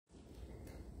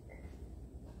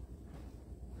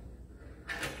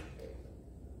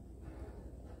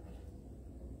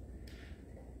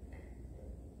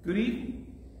Good evening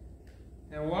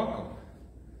and welcome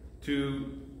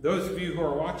to those of you who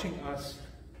are watching us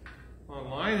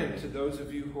online and to those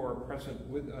of you who are present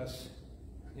with us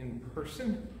in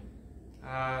person.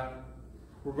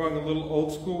 We're going a little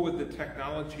old school with the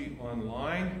technology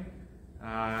online,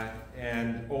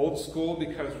 and old school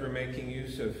because we're making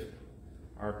use of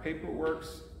our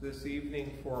paperworks this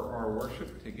evening for our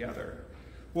worship together.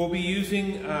 We'll be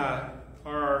using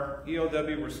our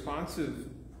ELW responsive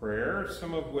prayer,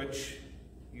 some of which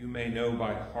you may know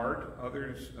by heart,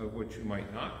 others of which you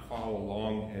might not. Follow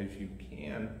along as you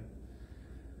can.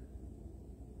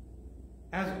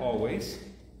 As always,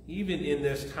 even in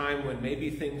this time when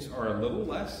maybe things are a little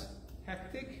less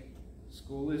hectic,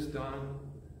 school is done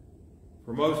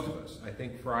for most of us. I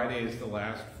think Friday is the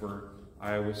last for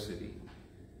Iowa City.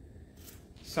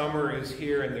 Summer is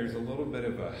here and there's a little bit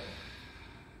of a...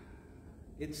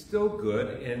 It's still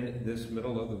good in this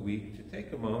middle of the week to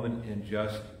take a moment and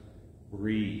just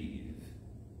breathe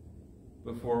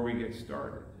before we get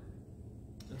started.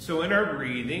 And so in our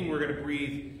breathing, we're going to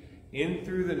breathe in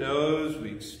through the nose, we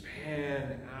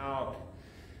expand out,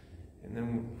 and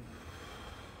then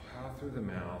out through the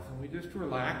mouth. And we just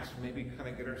relax, maybe kind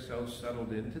of get ourselves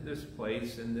settled into this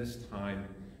place and this time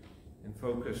and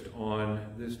focused on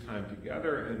this time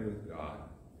together and with God.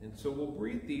 And so we'll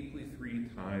breathe deeply 3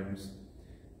 times,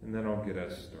 and then I'll get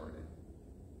us started.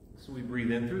 So we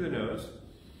breathe in through the nose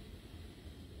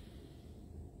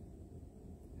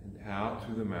and out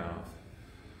through the mouth.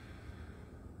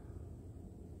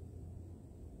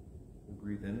 We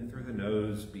breathe in through the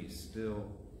nose, be still,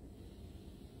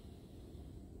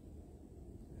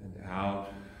 and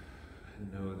out,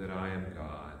 and know that I am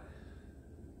God.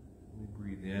 We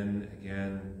breathe in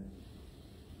again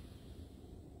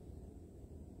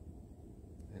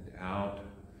and out.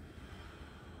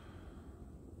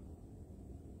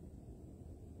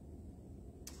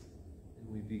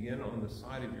 We begin on the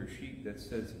side of your sheet that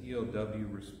says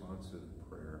ELW responsive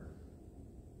prayer.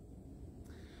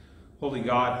 Holy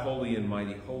God, holy and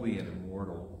mighty, holy and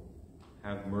immortal,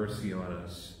 have mercy on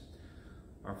us.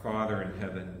 Our Father in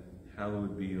heaven,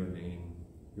 hallowed be your name.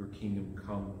 Your kingdom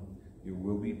come, your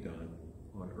will be done,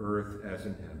 on earth as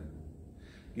in heaven.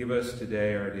 Give us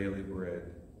today our daily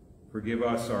bread. Forgive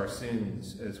us our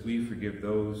sins as we forgive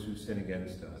those who sin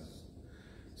against us.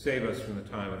 Save us from the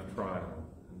time of trial.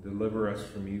 Deliver us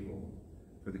from evil,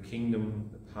 for the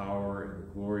kingdom, the power, and the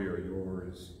glory are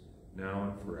yours, now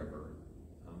and forever.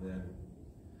 Amen.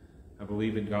 I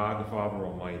believe in God, the Father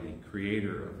Almighty,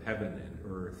 creator of heaven and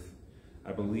earth.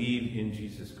 I believe in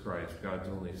Jesus Christ, God's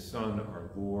only Son, our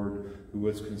Lord, who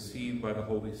was conceived by the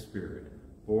Holy Spirit,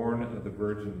 born of the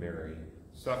Virgin Mary,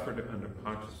 suffered under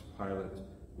Pontius Pilate,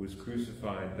 was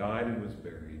crucified, died, and was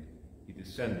buried. He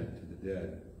descended to the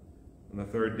dead. On the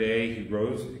 3rd day, he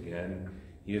rose again.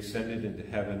 He ascended into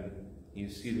heaven. He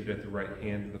is seated at the right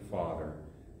hand of the Father,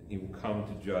 and he will come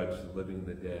to judge the living and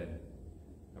the dead.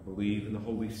 I believe in the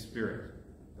Holy Spirit,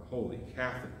 the Holy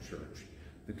Catholic Church,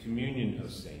 the communion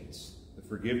of saints, the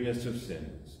forgiveness of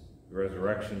sins, the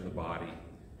resurrection of the body,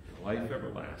 and life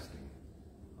everlasting.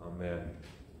 Amen.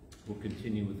 We'll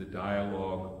continue with the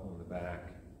dialogue on the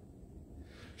back.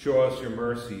 Show us your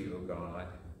mercy, O God,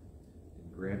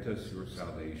 and grant us your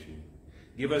salvation.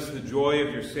 Give us the joy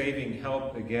of your saving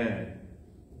help again,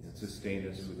 and sustain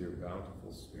us with your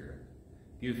bountiful Spirit.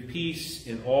 Give peace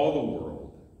in all the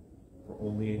world, for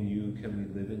only in you can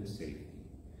we live in safety.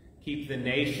 Keep the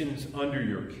nations under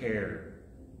your care,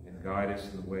 and guide us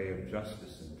in the way of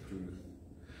justice and truth.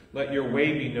 Let your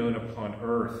way be known upon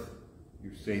earth,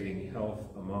 your saving health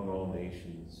among all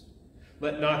nations.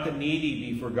 Let not the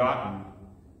needy be forgotten,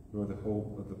 nor the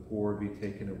hope of the poor be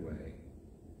taken away.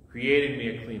 Create in me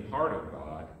a clean heart, O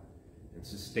God, and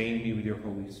sustain me with your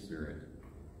Holy Spirit.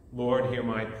 Lord, hear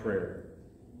my prayer,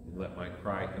 and let my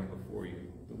cry come before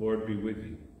you. The Lord be with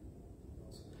you.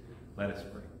 Let us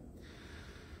pray.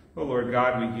 Oh, Lord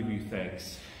God, we give you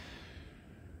thanks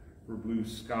for blue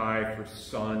sky, for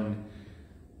sun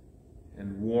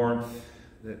and warmth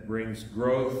that brings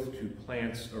growth to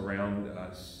plants around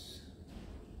us.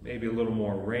 Maybe a little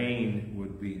more rain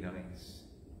would be nice.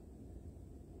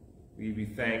 We give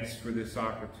you thanks for this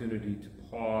opportunity to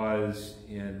pause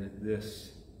in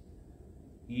this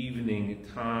evening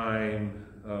time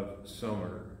of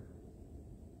summer.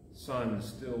 Sun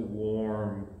still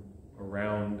warm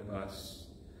around us,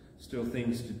 still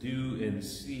things to do and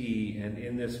see. And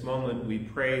in this moment, we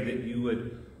pray that you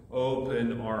would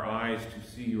open our eyes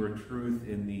to see your truth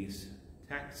in these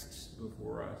texts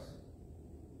before us.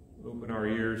 Open our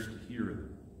ears to hear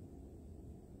them.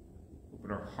 Open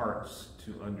our hearts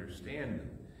to understand them,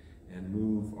 and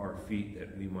move our feet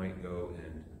that we might go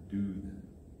and do them.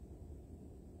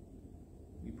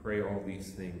 We pray all these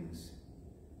things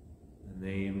in the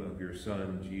name of your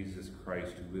Son, Jesus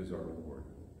Christ, who is our Lord.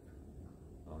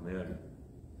 Amen.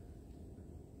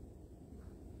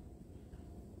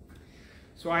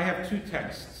 So I have two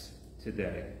texts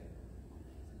today.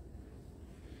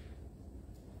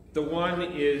 The one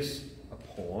is a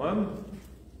poem,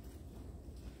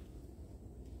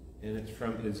 and it's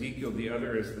from Ezekiel. The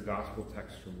other is the gospel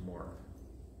text from Mark.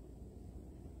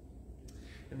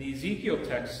 And the Ezekiel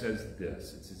text says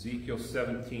this. It's Ezekiel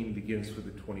 17, begins with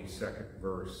the 22nd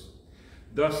verse.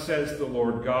 Thus says the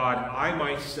Lord God, I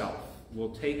myself will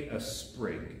take a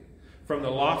sprig from the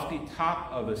lofty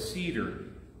top of a cedar.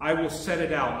 I will set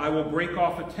it out. I will break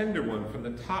off a tender one from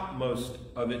the topmost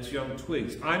of its young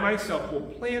twigs. I myself will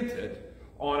plant it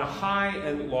on a high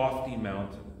and lofty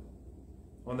mountain.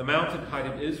 On the mountain height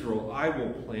of Israel, I will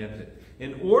plant it,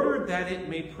 in order that it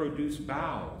may produce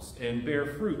boughs and bear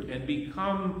fruit and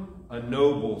become a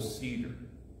noble cedar.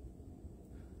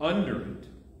 Under it,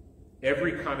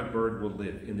 every kind of bird will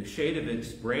live. In the shade of its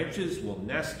branches will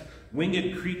nest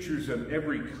winged creatures of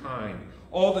every kind.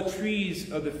 All the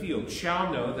trees of the field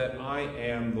shall know that I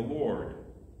am the Lord.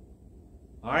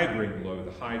 I bring low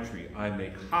the high tree. I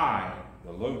make high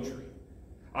the low tree.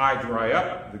 I dry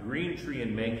up the green tree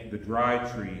and make the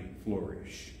dry tree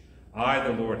flourish. I,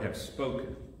 the Lord, have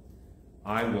spoken.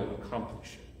 I will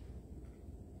accomplish it.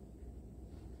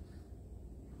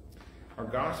 Our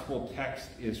gospel text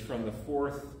is from the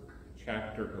 4th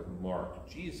chapter of Mark.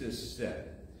 Jesus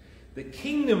said, the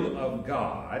kingdom of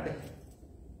God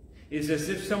is as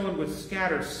if someone would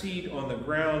scatter seed on the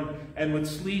ground and would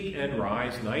sleep and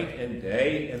rise night and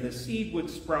day, and the seed would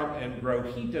sprout and grow.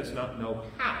 He does not know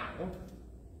how.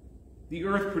 The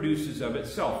earth produces of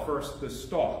itself first the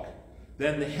stalk,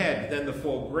 then the head, then the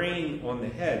full grain on the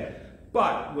head.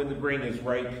 But when the grain is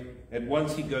ripe, at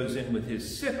once he goes in with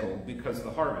his sickle because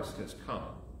the harvest has come.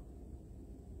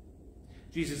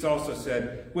 Jesus also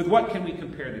said, with what can we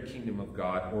compare the kingdom of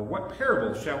God, or what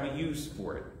parable shall we use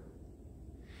for it?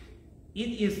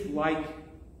 It is like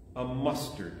a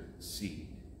mustard seed,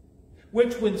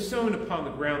 which when sown upon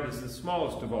the ground is the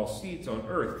smallest of all seeds on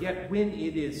earth. Yet when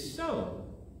it is sown,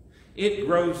 it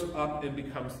grows up and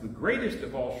becomes the greatest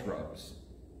of all shrubs,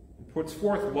 and puts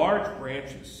forth large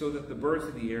branches so that the birds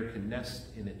of the air can nest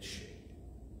in its shade.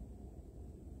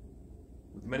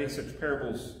 With many such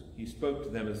parables he spoke to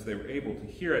them as they were able to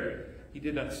hear it. He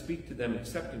did not speak to them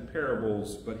except in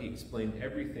parables, but he explained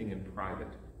everything in private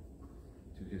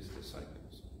to his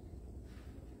disciples.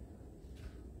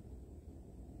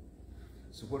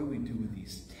 So what do we do with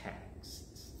these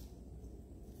texts?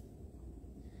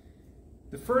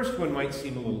 The first one might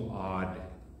seem a little odd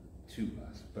to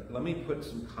us, but let me put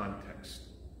some context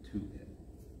to it.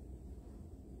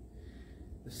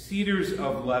 The cedars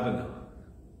of Lebanon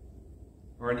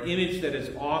are an image that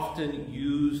is often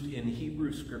used in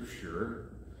Hebrew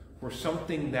scripture for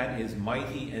something that is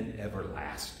mighty and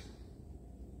everlasting.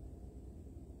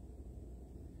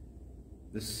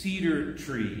 The cedar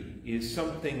tree is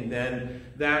something then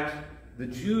that the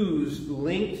Jews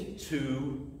linked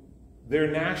to their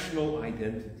national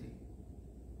identity.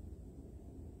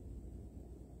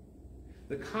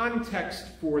 The context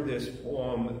for this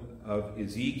poem of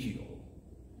Ezekiel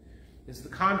is the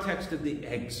context of the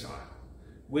exile,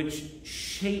 which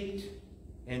shaped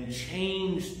and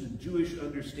changed the Jewish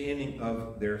understanding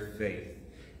of their faith.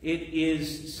 It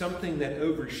is something that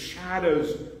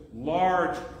overshadows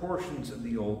large portions of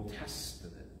the Old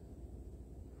Testament.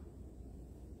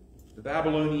 The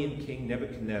Babylonian king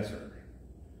Nebuchadnezzar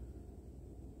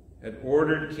had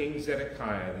ordered King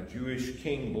Zedekiah, the Jewish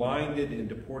king, blinded and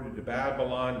deported to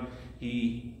Babylon.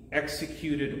 He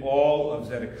executed all of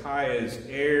Zedekiah's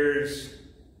heirs.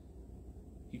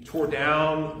 He tore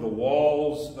down the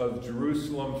walls of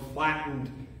Jerusalem,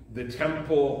 flattened the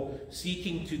temple,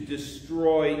 seeking to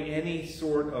destroy any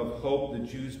sort of hope the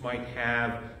Jews might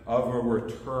have of a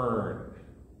return.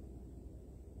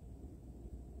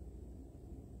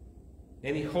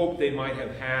 Any hope they might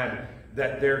have had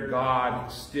that their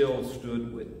God still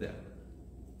stood with them.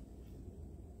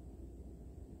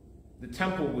 The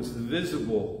temple was the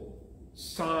visible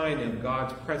sign of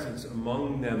God's presence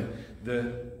among them.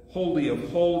 The Holy of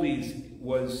Holies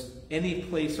was any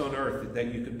place on earth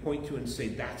that you could point to and say,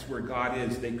 that's where God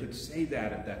is. They could say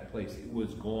that at that place. It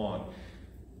was gone.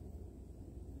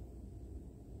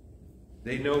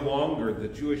 They no longer, the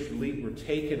Jewish elite, were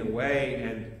taken away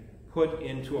and put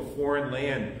into a foreign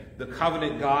land. The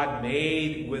covenant God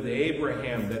made with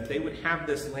Abraham, that they would have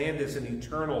this land as an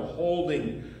eternal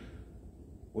holding,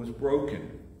 was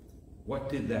broken. What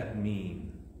did that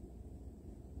mean?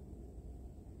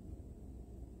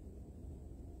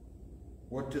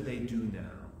 What do they do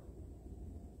now?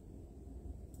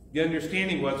 The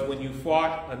understanding was when you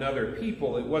fought another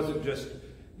people, it wasn't just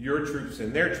your troops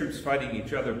and their troops fighting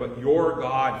each other, but your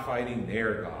God fighting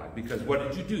their God. Because what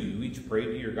did you do? You each prayed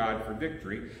to your God for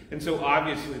victory. And so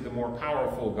obviously the more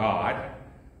powerful God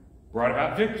brought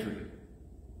about victory.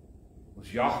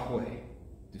 Was Yahweh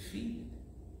defeated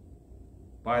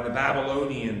by the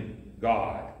Babylonian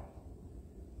God?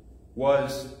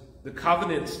 Was the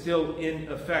covenant still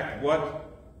in effect? What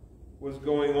was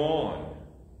going on?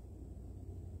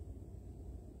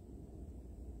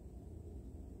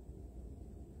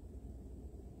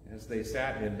 As they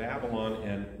sat in Babylon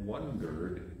and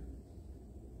wondered,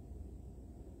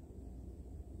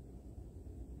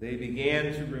 they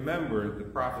began to remember the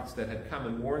prophets that had come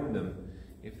and warned them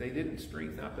if they didn't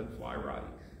straighten up and fly right,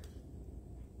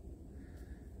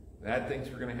 bad things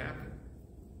were going to happen.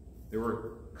 There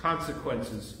were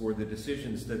consequences for the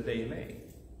decisions that they made.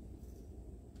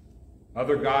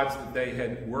 Other gods that they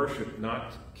had worshipped,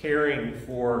 not caring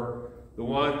for the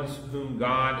ones whom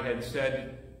God had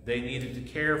said they needed to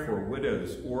care for,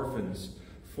 widows, orphans,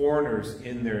 foreigners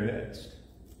in their midst.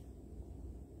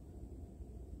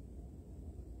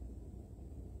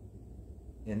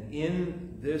 And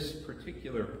in this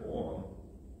particular poem,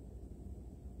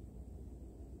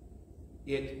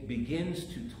 it begins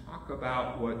to talk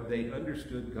about what they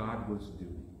understood God was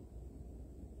doing.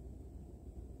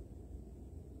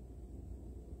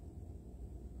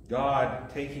 God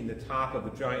taking the top of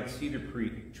a giant cedar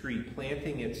tree,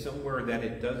 planting it somewhere that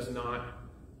it does not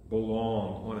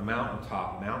belong, on a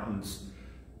mountaintop. Mountains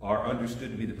are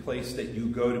understood to be the place that you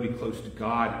go to be close to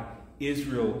God.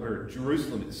 Israel, or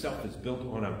Jerusalem itself, is built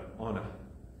on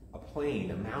a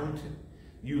plain, a mountain.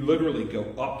 You literally go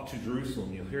up to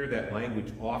Jerusalem. You'll hear that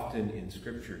language often in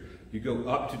Scripture. You go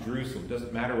up to Jerusalem. It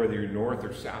doesn't matter whether you're north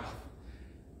or south.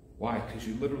 Why? Because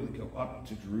you literally go up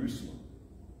to Jerusalem.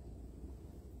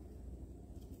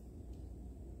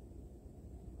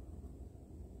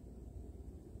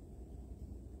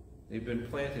 They've been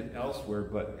planted elsewhere,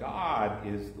 but God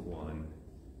is the one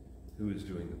who is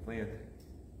doing the planting.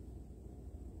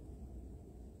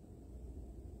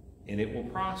 And it will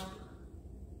prosper.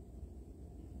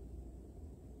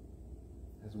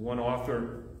 As one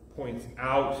author points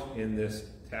out in this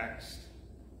text,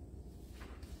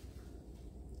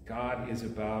 God is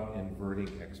about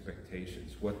inverting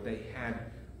expectations. What they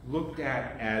had looked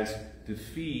at as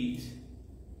defeat,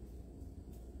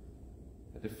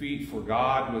 a defeat for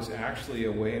God, was actually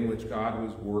a way in which God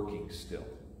was working still.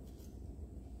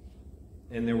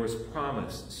 And there was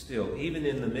promise still, even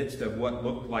in the midst of what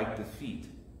looked like defeat.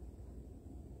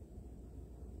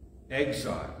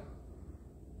 Exile.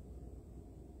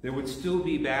 There would still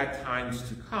be bad times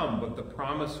to come, but the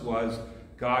promise was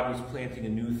God was planting a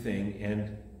new thing,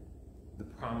 and the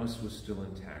promise was still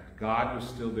intact. God was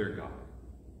still their God.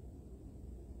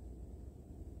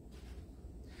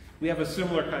 We have a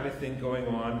similar kind of thing going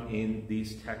on in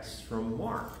these texts from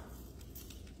Mark.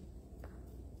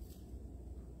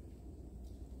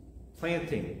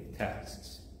 Planting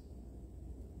texts.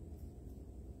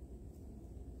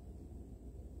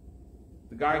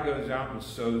 The guy goes out and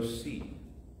sows seed.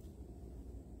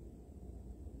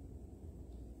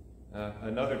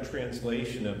 Another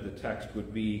translation of the text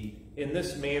would be, in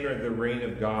this manner the reign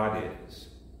of God is,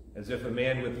 as if a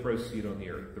man would throw seed on the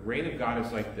earth. The reign of God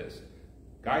is like this.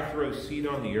 Guy throws seed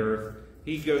on the earth,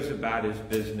 he goes about his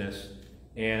business,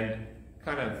 and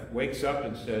kind of wakes up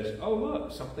and says, oh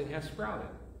look, something has sprouted.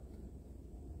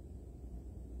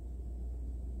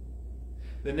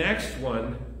 The next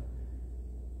one,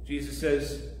 Jesus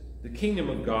says, the kingdom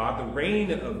of God, the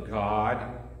reign of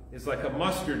God, is like a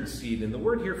mustard seed. And the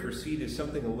word here for seed is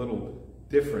something a little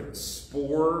different.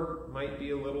 Spore might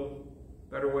be a little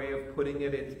better way of putting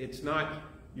it. It's not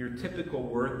your typical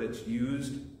word that's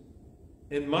used.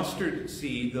 In mustard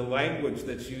seed, the language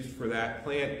that's used for that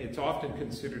plant, it's often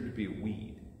considered to be a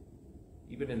weed,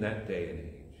 even in that day and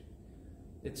age.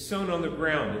 It's sown on the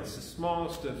ground. It's the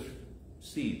smallest of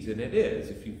seeds, and it is.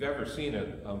 If you've ever seen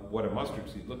what a mustard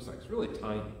seed looks like, it's really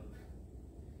tiny.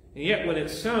 And yet when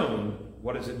it's sown,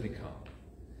 what does it become?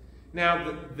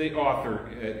 Now, the author,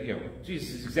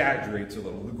 Jesus exaggerates a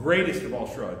little. The greatest of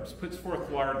all shrubs puts forth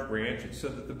large branches so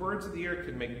that the birds of the air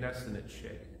can make nests in its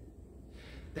shade.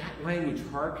 That language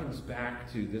harkens back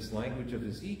to this language of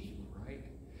Ezekiel, right?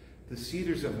 The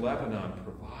cedars of Lebanon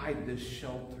provide this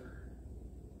shelter.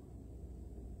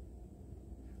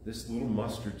 This little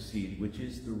mustard seed, which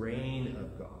is the reign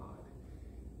of God,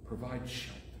 provides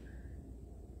shelter.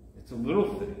 It's a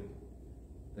little thing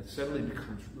that suddenly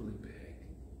becomes really big.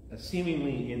 A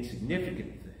seemingly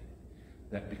insignificant thing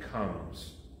that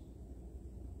becomes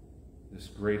this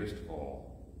greatest of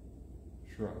all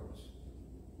shrubs.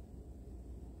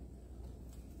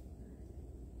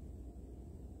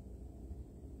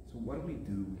 So what do we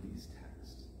do with these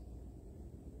texts?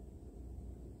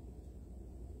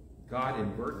 God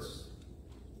inverts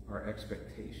our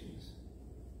expectations.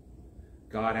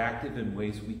 God active in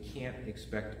ways we can't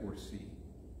expect or see.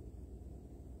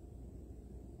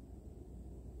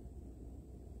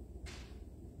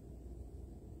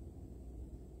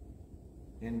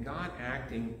 And God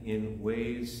acting in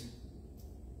ways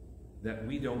that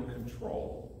we don't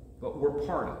control, but we're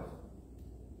part of.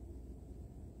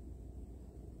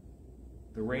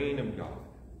 The reign of God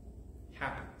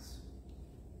happens.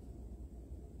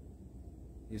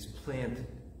 He is planted.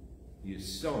 He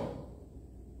is sown.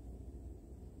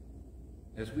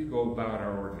 As we go about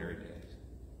our ordinary days.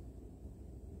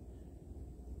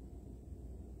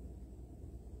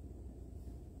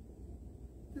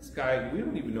 This guy, we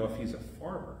don't even know if he's a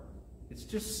farmer. It's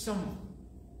just some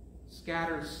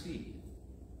scattered seed.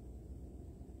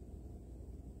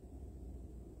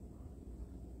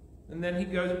 And then he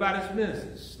goes about his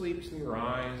business, sleeps and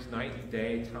rises, night and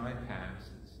day, time passes.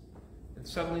 And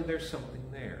suddenly there's something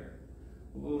there.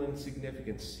 A little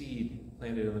insignificant seed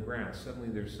planted in the ground. Suddenly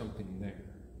there's something there.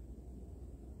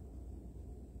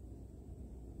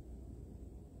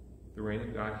 The reign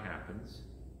of God happens,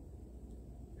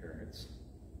 parents,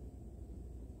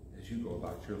 as you go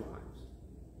about your lives.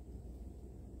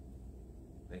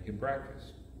 Making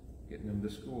breakfast, getting them to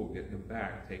school, getting them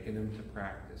back, taking them to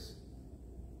practice.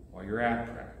 While you're at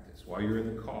practice, while you're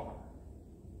in the car.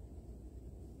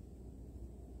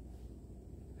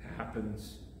 It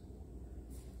happens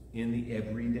in the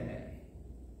everyday,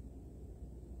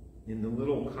 in the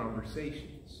little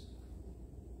conversations,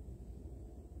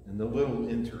 in the little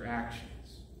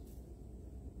interactions.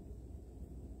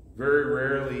 Very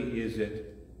rarely is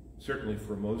it, certainly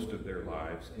for most of their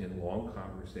lives, in long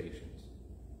conversations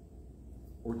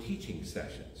or teaching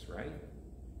sessions, right?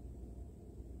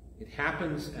 It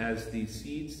happens as these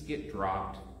seeds get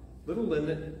dropped, little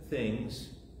things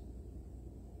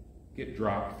get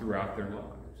dropped throughout their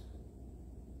lives.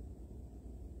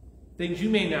 Things you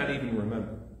may not even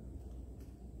remember,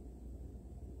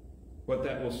 but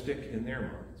that will stick in their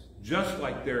minds. Just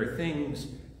like there are things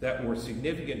that were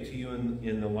significant to you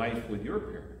in the life with your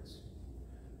parents.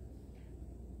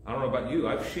 I don't know about you,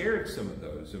 I've shared some of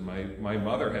those, and my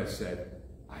mother has said,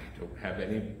 I don't have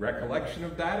any recollection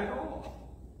of that at all.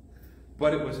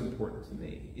 But it was important to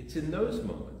me. It's in those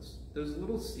moments, those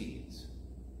little seeds,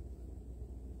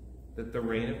 that the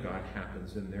reign of God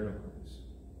happens in their lives.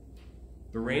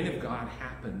 The reign of God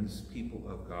happens, people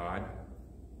of God,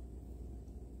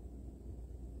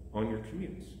 on your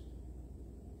commutes.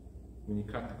 When you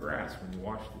cut the grass, when you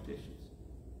wash the dishes.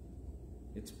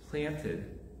 It's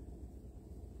planted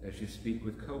as you speak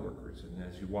with coworkers and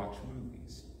as you watch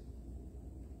movies.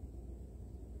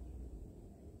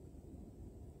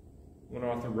 One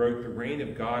author wrote, the reign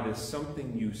of God is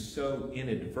something you sow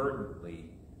inadvertently,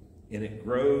 and it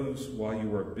grows while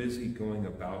you are busy going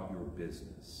about your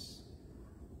business.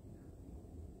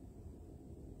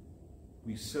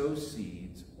 We sow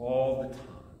seeds all the time.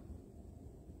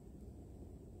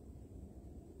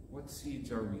 What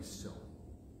seeds are we sowing?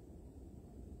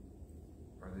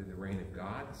 Are they the reign of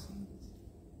God seeds?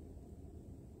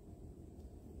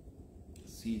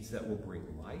 Seeds that will bring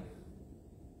life?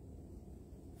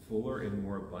 Fuller and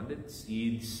more abundant,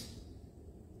 seeds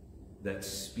that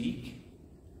speak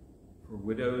for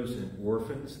widows and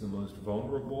orphans, the most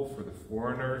vulnerable, for the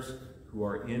foreigners who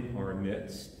are in our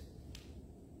midst,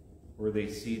 or are they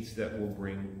seeds that will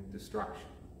bring destruction?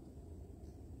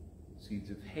 Seeds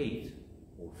of hate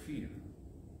or fear?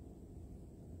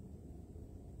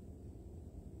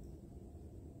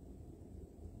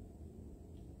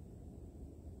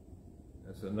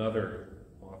 As another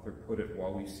author put it,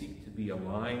 while we seek to be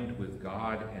aligned with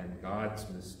God and God's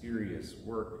mysterious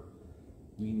work,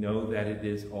 we know that it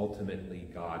is ultimately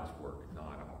God's work,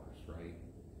 not ours, right?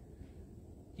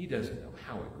 He doesn't know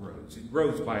how it grows. It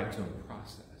grows by its own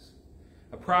process.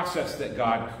 A process that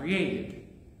God created.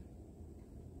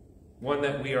 One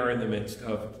that we are in the midst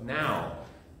of now.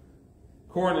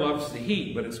 Corn loves the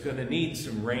heat, but it's going to need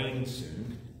some rain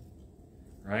soon,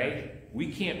 right?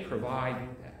 We can't provide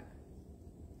that.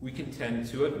 We can tend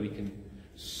to it, we can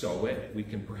sow it, we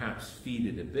can perhaps feed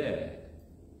it a bit,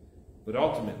 but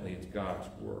ultimately it's God's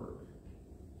word.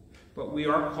 But we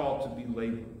are called to be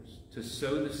laborers, to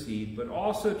sow the seed, but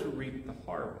also to reap the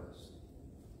harvest.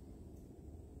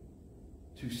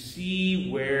 To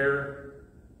see where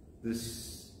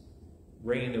this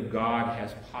reign of God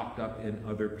has popped up in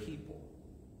other people.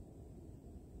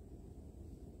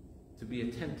 To be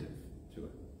attentive to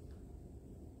it.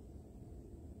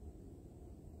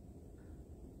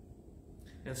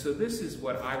 And so this is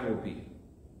what I will be.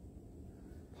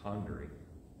 pondering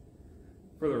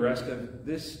for the rest of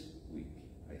this week,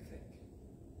 I think.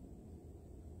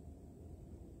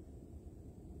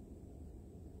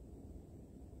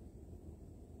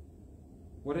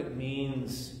 What it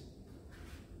means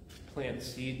to plant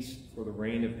seeds for the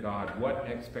reign of God. What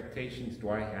expectations do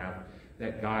I have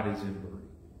that God is in work?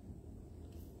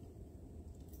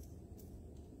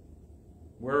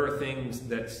 Where are things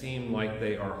that seem like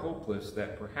they are hopeless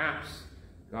that perhaps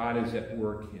God is at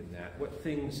work in that? What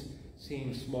things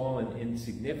seem small and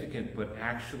insignificant, but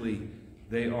actually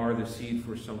they are the seed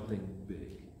for something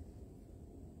big?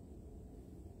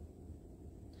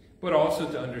 But also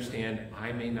to understand,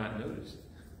 I may not notice it.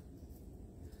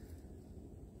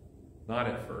 Not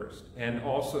at first. And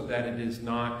also that it is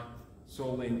not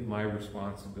solely my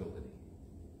responsibility.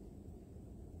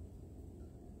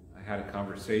 I had a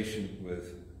conversation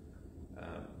with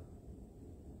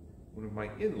one of my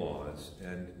in-laws,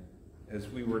 and as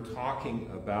we were talking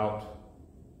about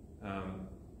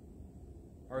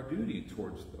our duty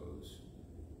towards those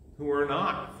who are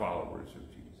not followers of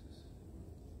Jesus.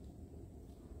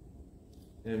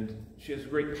 And she has a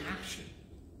great passion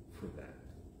for that.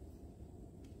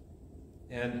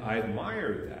 And I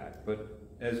admire that, but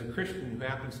as a Christian who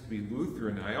happens to be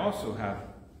Lutheran, I also have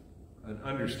an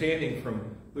understanding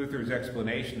from Luther's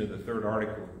explanation of the third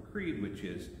article of the Creed, which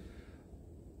is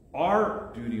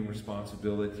our duty and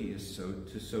responsibility is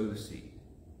to sow the seed.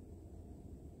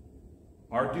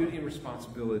 Our duty and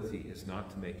responsibility is not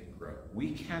to make it grow.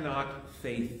 We cannot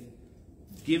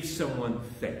give someone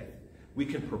faith. We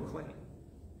can proclaim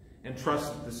and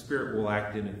trust that the Spirit will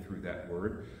act in and through that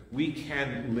word. We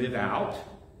can live out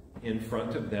in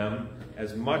front of them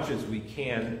as much as we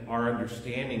can our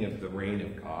understanding of the reign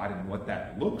of God and what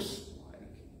that looks like.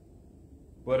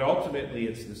 But ultimately,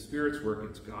 it's the Spirit's work,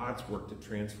 it's God's work to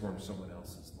transform someone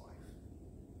else's life.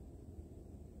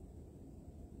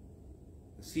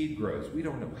 The seed grows. We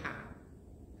don't know how.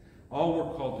 All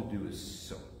we're called to do is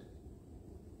sow it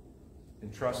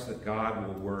and trust that God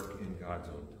will work in God's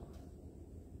own time,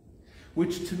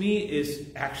 which to me is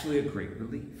actually a great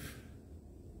relief.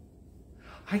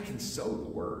 I can sow the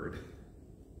word.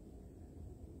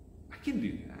 I can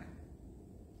do that.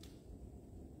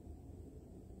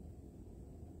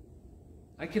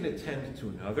 I can attend to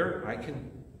another. I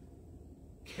can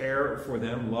care for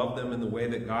them, love them in the way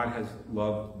that God has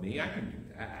loved me. I can do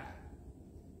that.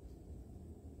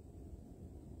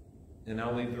 And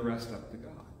I'll leave the rest up to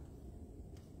God.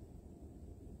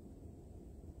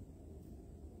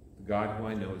 The God who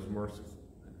I know is merciful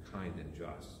and kind and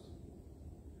just.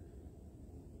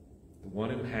 The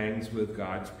one who hangs with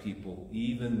God's people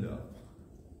even though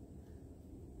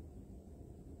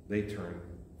they turn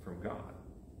from God.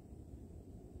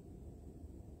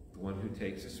 The one who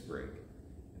takes a sprig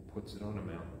and puts it on a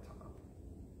mountaintop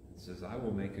and says, I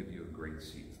will make of you a great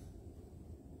seed.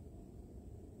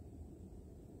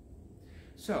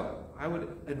 So, I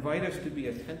would invite us to be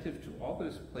attentive to all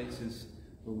those places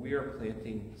where we are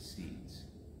planting seeds.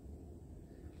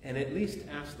 And at least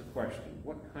ask the question,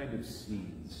 what kind of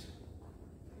seeds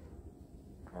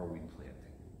are we planting?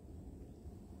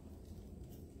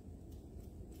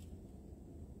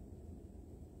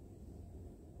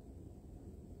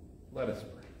 Let us pray.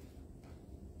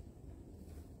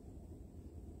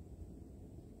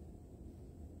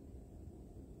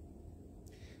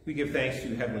 We give thanks to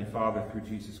you, Heavenly Father, through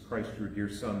Jesus Christ, your dear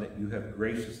Son, that you have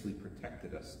graciously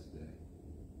protected us today.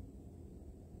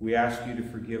 We ask you to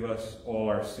forgive us all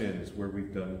our sins where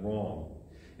we've done wrong,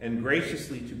 and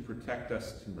graciously to protect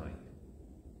us tonight.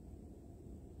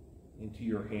 Into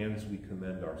your hands we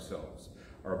commend ourselves,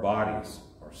 our bodies,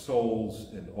 our souls,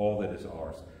 and all that is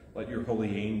ours. Let your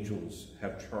holy angels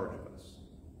have charge of us,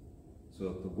 so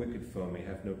that the wicked foe may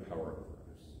have no power over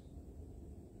us.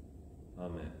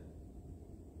 Amen.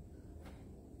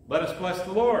 Let us bless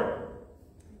the Lord.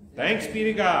 Thanks be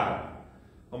to God.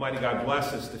 Almighty God,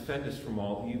 bless us, defend us from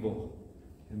all evil,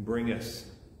 and bring us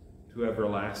to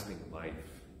everlasting life.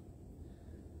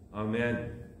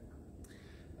 Amen.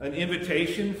 An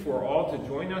invitation for all to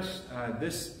join us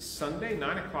this Sunday,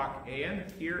 9 o'clock a.m.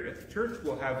 here at the church.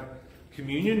 We'll have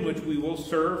communion, which we will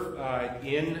serve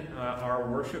in our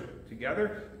worship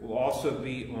together. We'll also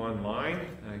be online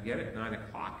again at 9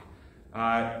 o'clock.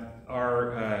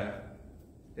 Our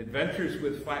adventures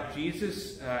with Flat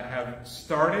Jesus have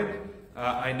started.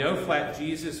 I know Flat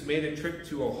Jesus made a trip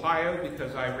to Ohio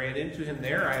because I ran into him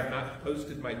there. I have not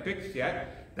posted my pics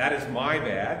yet. That is my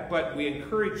bad. But we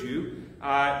encourage you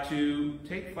to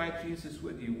take Flat Jesus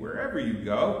with you wherever you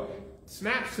go.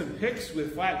 Snap some pics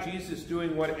with Flat Jesus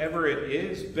doing whatever it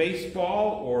is,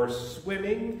 baseball or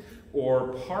swimming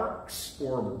or parks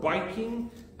or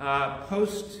biking,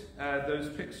 post those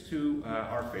pics to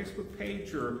our Facebook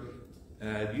page, or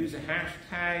use a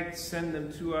hashtag, send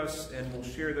them to us, and we'll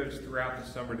share those throughout the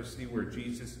summer to see where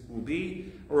Jesus will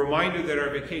be. A reminder that our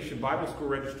Vacation Bible School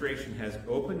registration has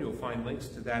opened. You'll find links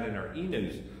to that in our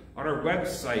e-news. On our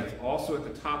website, also at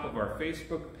the top of our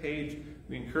Facebook page,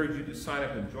 we encourage you to sign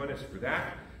up and join us for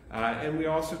that. And we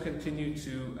also continue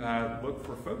to look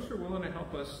for folks who are willing to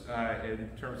help us in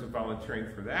terms of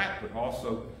volunteering for that, but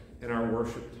also in our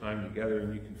worship time together,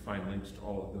 and you can find links to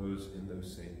all of those in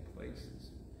those same places.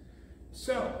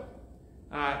 So,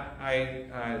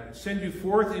 I send you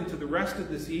forth into the rest of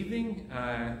this evening.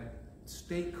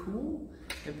 Stay cool,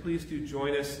 and please do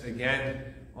join us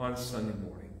again on Sunday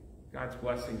morning. God's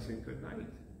blessings and good night.